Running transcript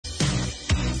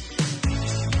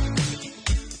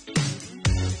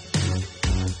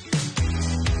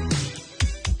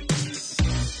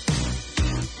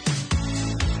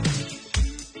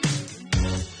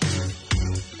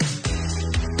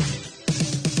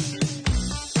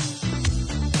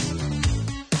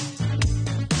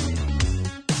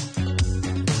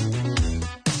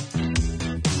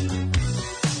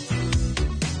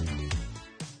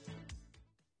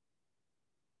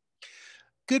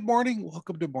Good morning.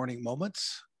 Welcome to Morning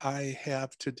Moments. I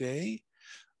have today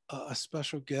a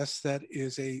special guest that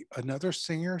is another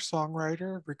singer,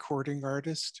 songwriter, recording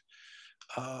artist.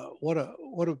 What a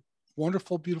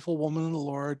wonderful, beautiful woman in the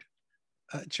Lord,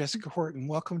 Jessica Horton.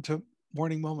 Welcome to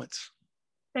Morning Moments.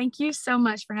 Thank you so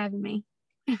much for having me.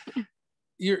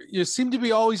 You seem to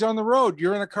be always on the road.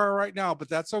 You're in a car right now, but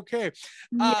that's okay.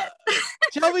 Yes.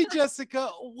 Tell me, Jessica,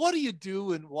 what do you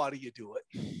do and why do you do it?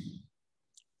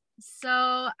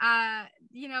 So,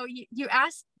 you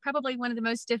asked probably one of the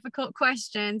most difficult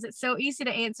questions. It's so easy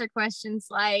to answer questions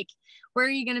like, where are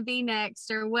you going to be next?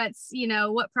 Or what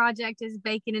project is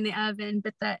baking in the oven?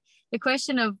 But the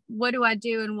question of what do I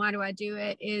do and why do I do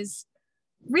it is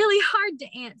really hard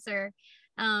to answer,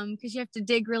 because you have to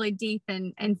dig really deep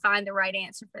and find the right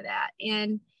answer for that.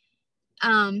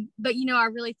 But I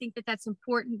really think that that's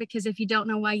important, because if you don't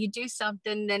know why you do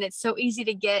something, then it's so easy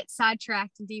to get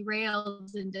sidetracked and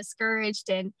derailed and discouraged.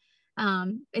 And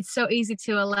it's so easy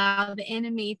to allow the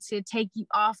enemy to take you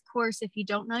off course if you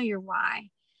don't know your why.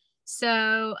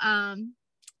 So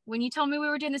when you told me we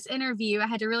were doing this interview, I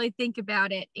had to really think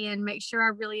about it and make sure I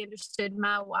really understood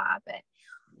my why. But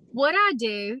what I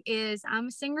do is I'm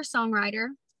a singer-songwriter,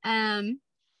 and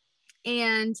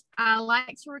I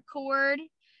like to record.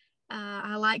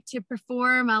 I like to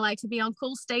perform. I like to be on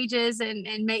cool stages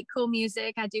and make cool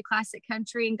music. I do classic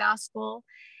country and gospel.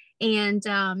 And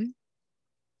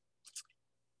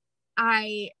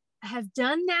I have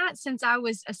done that since I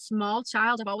was a small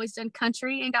child. I've always done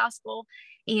country and gospel.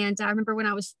 And I remember when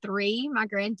I was 3, my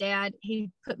granddad, he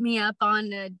put me up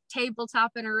on a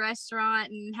tabletop in a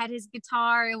restaurant and had his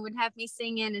guitar and would have me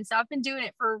singing. And so I've been doing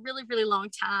it for a really, really long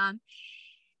time.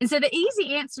 And so the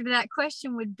easy answer to that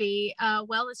question would be,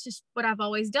 well, it's just what I've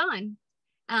always done.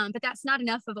 But that's not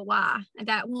enough of a why.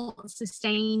 That won't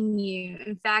sustain you.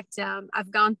 In fact,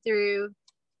 I've gone through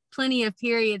plenty of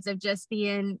periods of just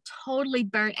being totally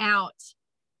burnt out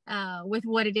with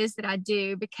what it is that I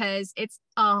do, because it's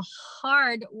a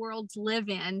hard world to live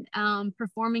in.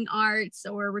 Performing arts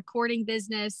or recording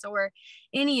business or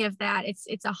any of that,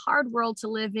 it's a hard world to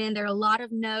live in. There are a lot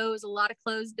of no's, a lot of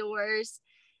closed doors.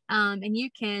 And you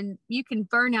can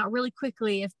burn out really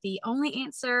quickly if the only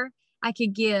answer I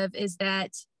could give is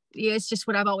that it's just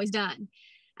what I've always done.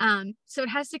 So it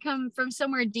has to come from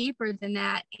somewhere deeper than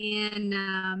that.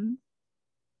 And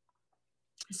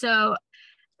so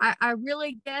I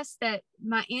really guess that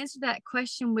my answer to that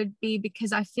question would be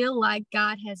because I feel like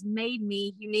God has made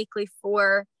me uniquely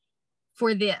for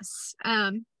this.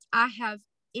 I have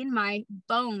in my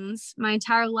bones my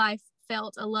entire life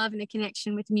felt a love and a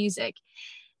connection with music.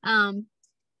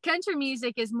 Country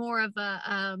music is more of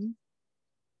a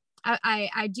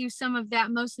I do some of that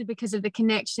mostly because of the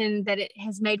connection that it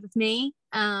has made with me.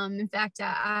 In fact,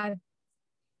 I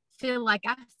feel like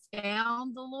I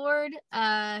found the Lord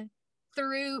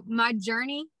through my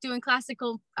journey doing classic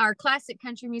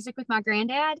country music with my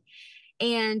granddad.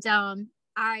 And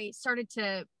I started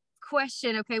to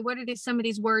question, okay, what are some of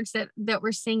these words that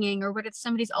we're singing, or what are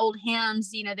some of these old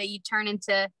hymns, that you turn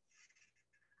into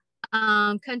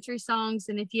country songs.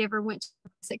 And if you ever went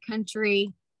to a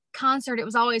country concert, it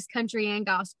was always country and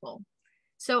gospel.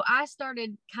 So I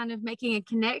started kind of making a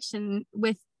connection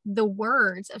with the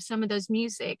words of some of those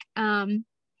music. And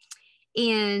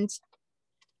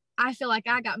I feel like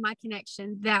I got my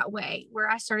connection that way, where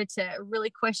I started to really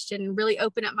question, really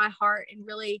open up my heart, and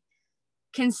really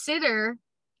consider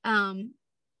the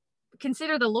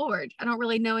Lord. I don't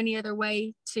really know any other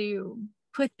way to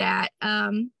put that.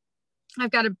 I've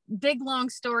got a big, long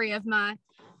story of my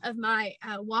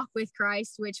walk with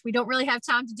Christ, which we don't really have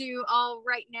time to do all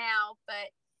right now, but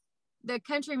the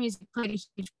country music played a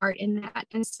huge part in that.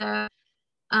 And so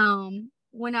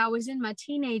when I was in my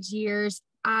teenage years,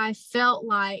 I felt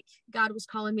like God was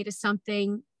calling me to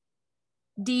something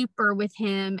deeper with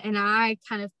him. And I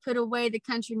kind of put away the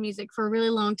country music for a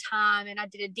really long time. And I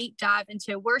did a deep dive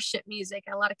into worship music,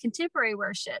 a lot of contemporary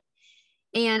worship.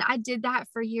 And I did that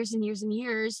for years and years and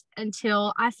years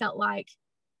until I felt like,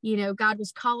 God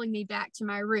was calling me back to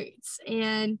my roots.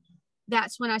 And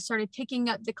that's when I started picking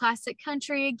up the classic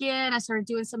country again. I started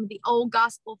doing some of the old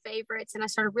gospel favorites, and I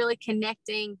started really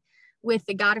connecting with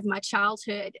the God of my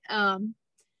childhood,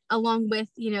 along with,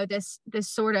 this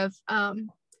sort of,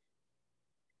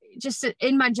 just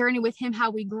in my journey with him,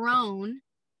 how we grown.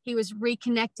 He was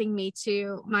reconnecting me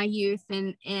to my youth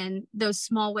and those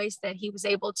small ways that he was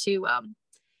able to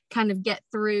kind of get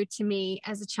through to me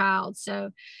as a child.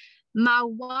 So my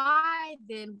why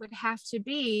then would have to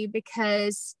be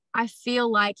because I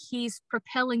feel like he's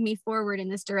propelling me forward in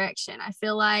this direction. I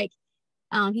feel like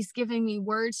He's giving me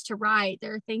words to write.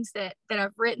 There are things that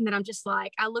I've written that I'm just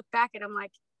like, I look back and I'm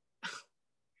like,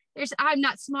 I'm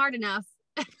not smart enough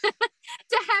to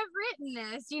have written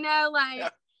this,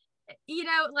 like,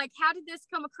 Yeah. Like, how did this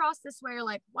come across this way? Or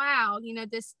like, wow,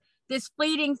 this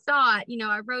fleeting thought,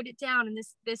 I wrote it down, and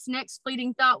this next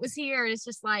fleeting thought was here. And it's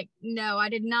just like, no, I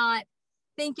did not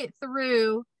think it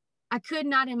through. I could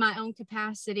not in my own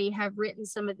capacity have written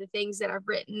some of the things that I've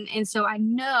written. And so I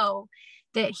know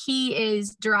that he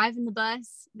is driving the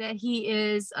bus, that he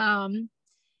is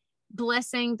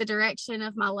blessing the direction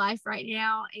of my life right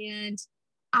now. And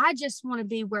I just want to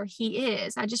be where he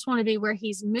is. I just want to be where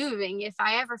he's moving. If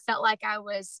I ever felt like I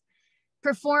was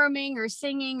performing or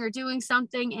singing or doing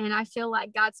something and I feel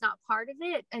like God's not part of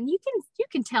it, and you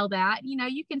can tell that,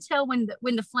 you can tell when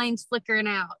the flame's flickering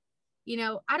out,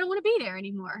 I don't want to be there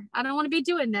anymore. I don't want to be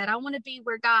doing that. I want to be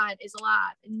where God is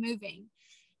alive and moving.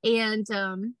 And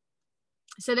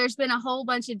so there's been a whole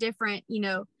bunch of different,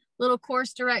 little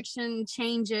course direction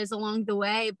changes along the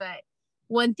way, but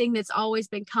one thing that's always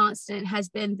been constant has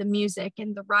been the music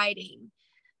and the writing.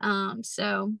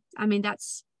 So, I mean,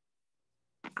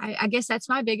 I guess that's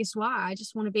my biggest why. I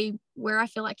just want to be where I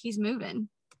feel like he's moving.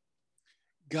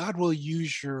 God will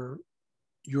use your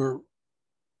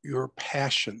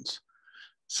passions.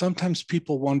 Sometimes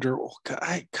people wonder, oh,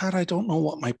 God, I don't know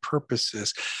what my purpose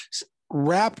is.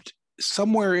 Wrapped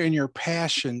somewhere in your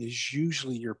passion is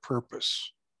usually your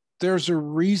purpose. There's a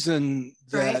reason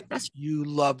that you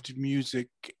loved music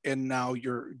and now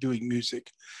you're doing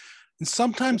music. And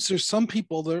sometimes there's some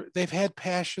people they've had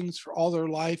passions for all their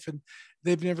life and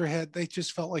they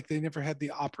just felt like they never had the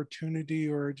opportunity,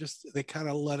 or just they kind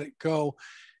of let it go.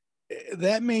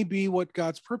 That may be what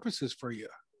God's purpose is for you.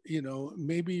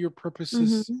 Maybe your purpose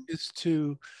is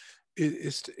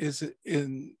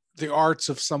in the arts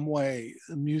of some way,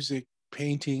 music,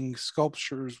 painting,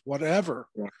 sculptures, whatever.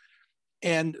 Yeah.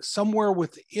 And somewhere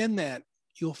within that,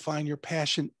 you'll find your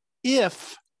passion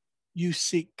if you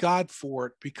seek God for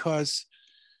it, because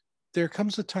there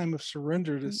comes a time of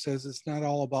surrender that says, it's not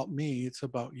all about me, it's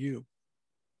about you.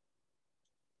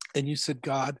 And you said,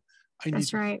 God, I need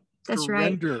to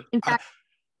surrender. Right. In fact,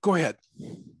 go ahead.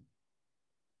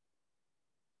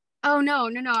 Oh, no.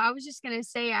 I was just going to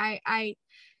say, I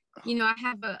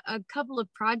have a couple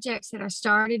of projects that I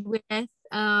started with.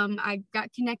 I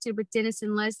got connected with Dennis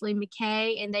and Leslie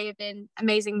McKay, and they have been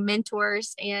amazing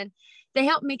mentors, and they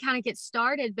helped me kind of get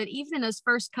started. But even in those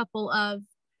first couple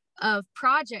of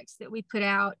projects that we put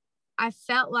out, I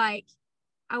felt like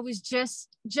I was just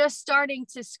starting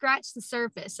to scratch the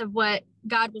surface of what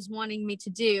God was wanting me to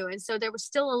do. And so there was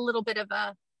still a little bit of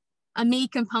a me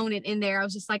component in there. I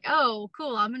was just like, oh,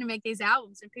 cool, I'm going to make these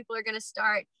albums and people are going to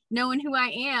start knowing who I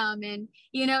am. And,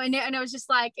 and I was just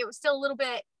like, it was still a little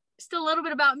bit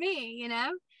about me,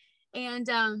 And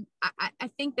I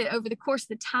think that over the course of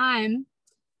the time,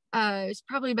 it was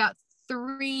probably about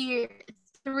three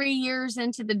years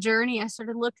into the journey, I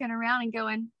started looking around and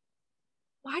going,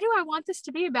 why do I want this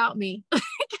to be about me? I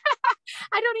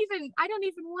don't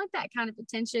even want that kind of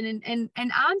attention. And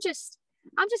I'm just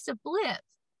a blip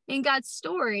in God's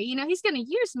story. He's going to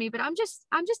use me, but I'm just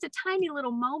a tiny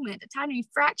little moment, a tiny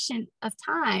fraction of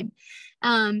time.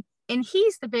 And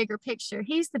he's the bigger picture.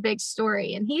 He's the big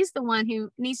story. And he's the one who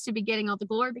needs to be getting all the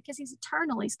glory because he's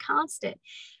eternal. He's constant.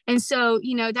 And so,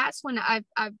 that's when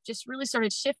I've just really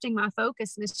started shifting my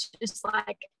focus. And it's just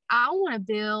like, I want to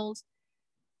build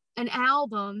an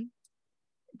album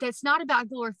that's not about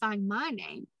glorifying my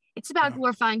name. It's about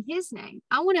glorifying his name.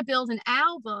 I want to build an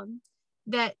album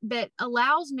that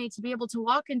allows me to be able to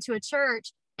walk into a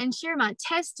church and share my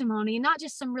testimony, and not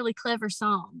just some really clever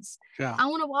songs. Yeah. I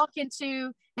want to walk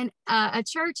into a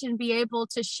church and be able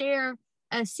to share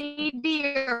a CD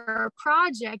or a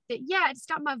project that, it's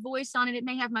got my voice on it. It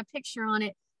may have my picture on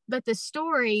it, but the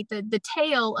story, the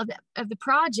tale of the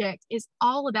project is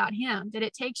all about him. That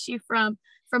it takes you from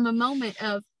a moment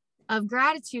of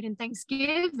gratitude and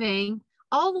thanksgiving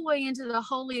all the way into the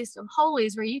holiest of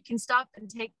holies, where you can stop and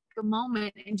take a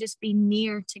moment and just be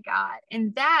near to God.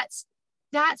 And that's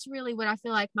really what I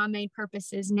feel like my main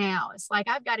purpose is now. It's like,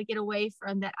 I've got to get away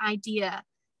from that idea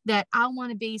that I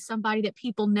want to be somebody that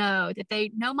people know, that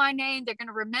they know my name, they're going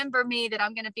to remember me, that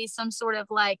I'm going to be some sort of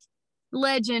like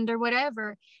legend or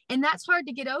whatever. And that's hard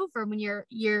to get over when your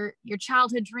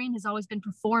childhood dream has always been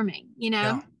performing,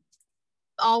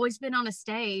 always been on a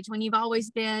stage, when you've always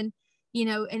been,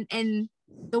 and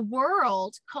the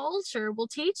world culture will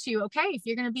teach you, okay, if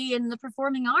you're going to be in the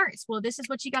performing arts, well, this is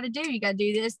what you got to do. You got to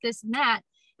do this, this, and that,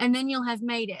 and then you'll have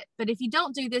made it. But if you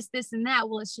don't do this, this, and that,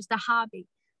 well, it's just a hobby.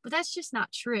 But that's just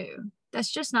not true. That's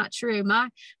just not true. My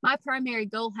primary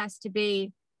goal has to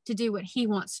be to do what he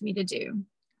wants me to do.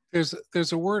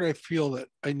 There's a word I feel that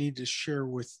I need to share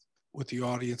with the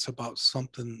audience about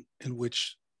something in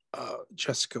which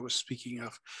Jessica was speaking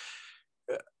of.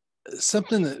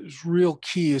 Something that is real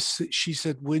key is she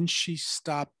said when she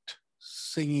stopped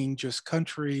singing just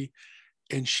country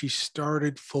and she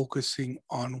started focusing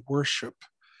on worship.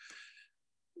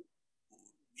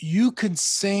 You can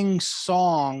sing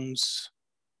songs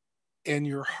and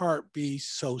your heart be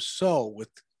so with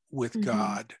Mm-hmm.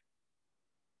 God,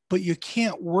 but you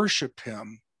can't worship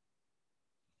him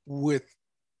with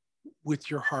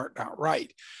your heart not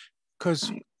right, because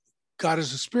Right. God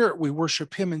is a spirit. We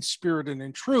worship him in spirit and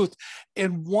in truth.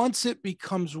 And once it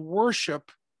becomes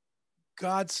worship,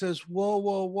 God says,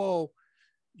 whoa,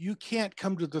 you can't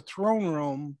come to the throne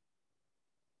room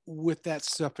with that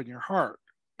stuff in your heart.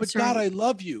 But That's God, right. I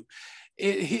love you.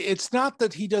 It's not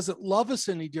that he doesn't love us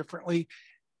any differently.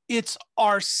 It's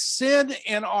our sin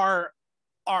and our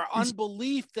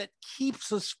unbelief that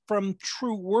keeps us from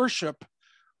true worship.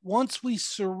 Once we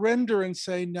surrender and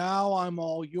say, now I'm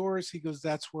all yours, he goes,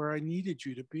 that's where I needed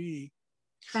you to be.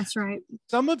 That's right.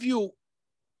 Some of you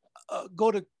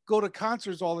go to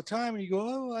concerts all the time and you go,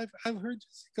 oh, I've heard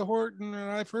Jessica Horton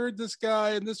and I've heard this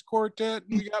guy and this quartet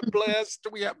and we got blessed.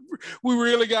 We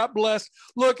really got blessed.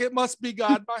 Look, it must be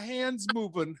God. My hand's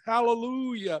moving.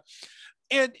 Hallelujah.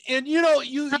 And you know,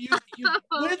 you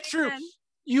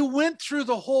went through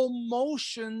the whole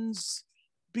motions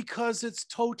because it's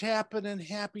toe tapping and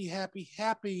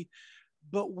happy.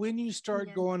 But when you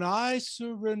start going, I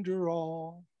surrender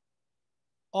all,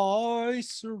 I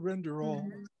surrender all,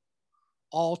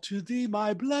 all to thee,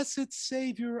 my blessed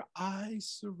Savior, I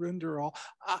surrender all.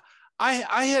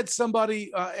 I had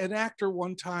somebody, an actor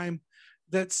one time,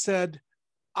 that said,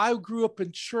 I grew up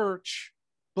in church,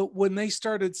 but when they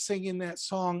started singing that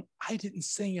song, I didn't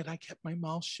sing it. I kept my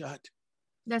mouth shut.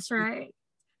 That's right.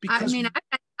 Because I mean,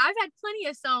 I've had plenty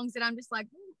of songs that I'm just like,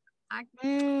 I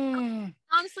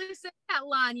honestly said that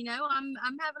line, you know, I'm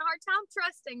having a hard time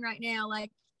trusting right now.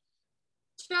 Like,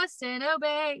 trust and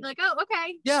obey. Like, oh,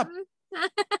 okay. Yeah.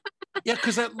 Yeah,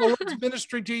 because that Lord's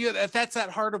ministering to you. That's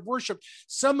that heart of worship.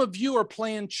 Some of you are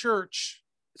playing church.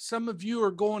 Some of you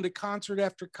are going to concert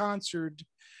after concert,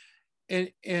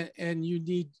 and you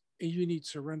need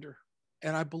surrender.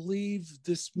 And I believe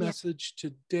this message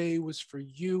today was for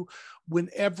you.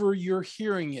 Whenever you're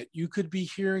hearing it, you could be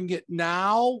hearing it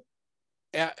now,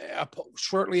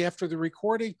 shortly after the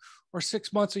recording, or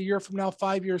 6 months, a year from now,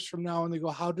 5 years from now, and they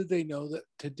go, how did they know that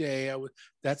today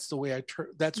that's the way I turn?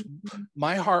 That's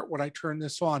my heart when I turn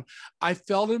this on. I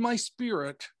felt in my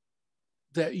spirit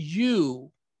that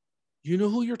you know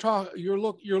who you're talking. You're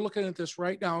looking at this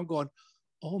right now and going,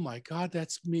 oh my God,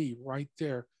 that's me right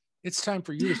there. It's time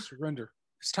for you to surrender.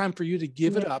 It's time for you to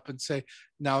give it up and say,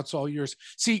 now it's all yours.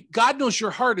 See, God knows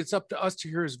your heart. It's up to us to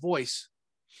hear his voice.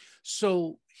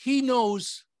 So he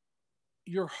knows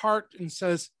your heart and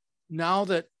says, now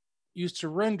that you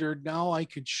surrendered, now I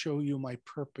could show you my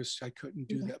purpose. I couldn't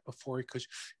do that before because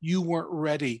you weren't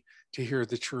ready to hear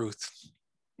the truth.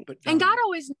 And God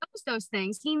always knows those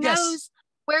things. He knows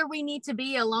where we need to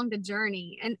be along the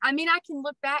journey. And I mean, I can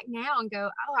look back now and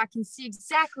go, oh, I can see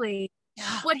exactly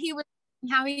what he was,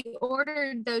 how he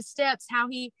ordered those steps, how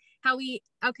he,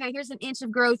 okay, here's an inch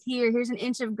of growth here. Here's an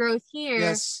inch of growth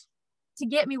here to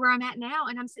get me where I'm at now.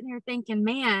 And I'm sitting here thinking,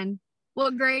 man,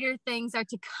 what greater things are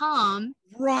to come.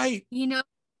 Right. You know,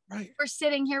 we're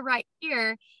sitting here right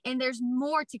here and there's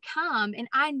more to come. And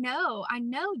I know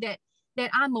that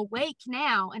I'm awake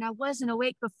now and I wasn't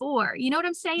awake before. You know what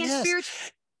I'm saying? Yes. Spiritual.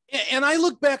 And I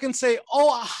look back and say,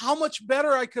 oh, how much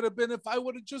better I could have been if I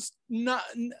would have just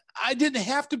I didn't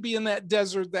have to be in that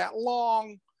desert that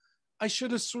long. I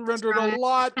should have surrendered a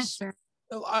lot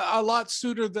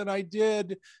sooner than I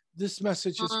did. This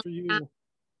message is for you.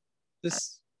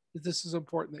 This is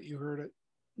important that you heard it.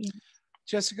 Yeah.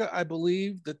 Jessica, I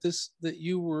believe that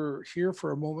you were here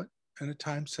for a moment in a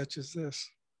time such as this,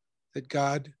 that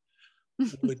God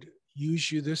would use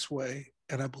you this way.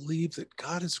 And I believe that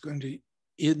God is going to,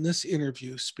 in this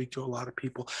interview, speak to a lot of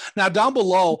people. Now, down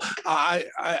below,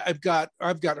 I've got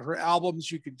her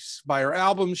albums. You can buy her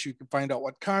albums. You can find out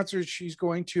what concerts she's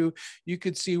going to. You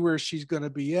can see where she's going to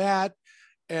be at.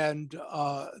 And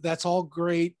that's all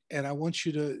great. And I want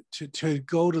you to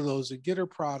go to those and get her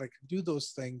product and do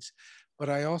those things. But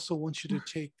I also want you to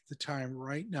take the time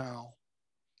right now,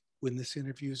 when this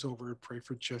interview is over, and pray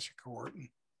for Jessica Horton.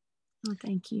 Oh,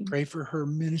 thank you. Pray for her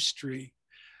ministry.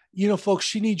 You know, folks,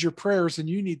 she needs your prayers and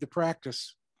you need the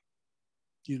practice.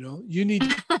 You know, you need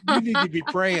to be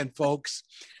praying, folks.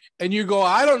 And you go,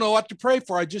 I don't know what to pray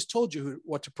for. I just told you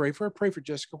what to pray for. Pray for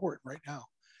Jessica Horton right now.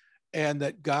 And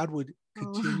that God would Oh,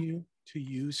 continue to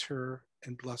use her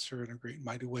and bless her in a great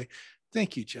mighty way.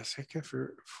 Thank you, Jessica,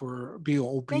 for being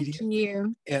thank obedient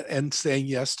you. and saying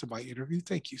yes to my interview.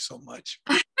 Thank you so much.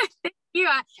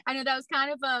 I know that was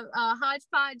kind of a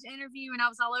hodgepodge interview and I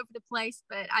was all over the place,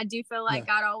 but I do feel like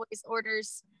Yeah. God always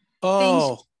orders things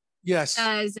Oh, yes.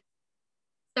 does.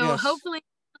 So Yes. hopefully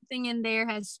something in there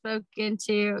has spoken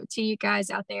to you guys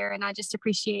out there. And I just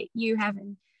appreciate you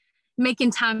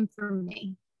making time for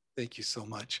me. Thank you so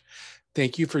much.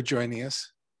 Thank you for joining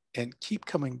us, and keep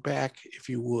coming back if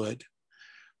you would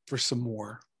for some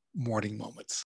more morning moments.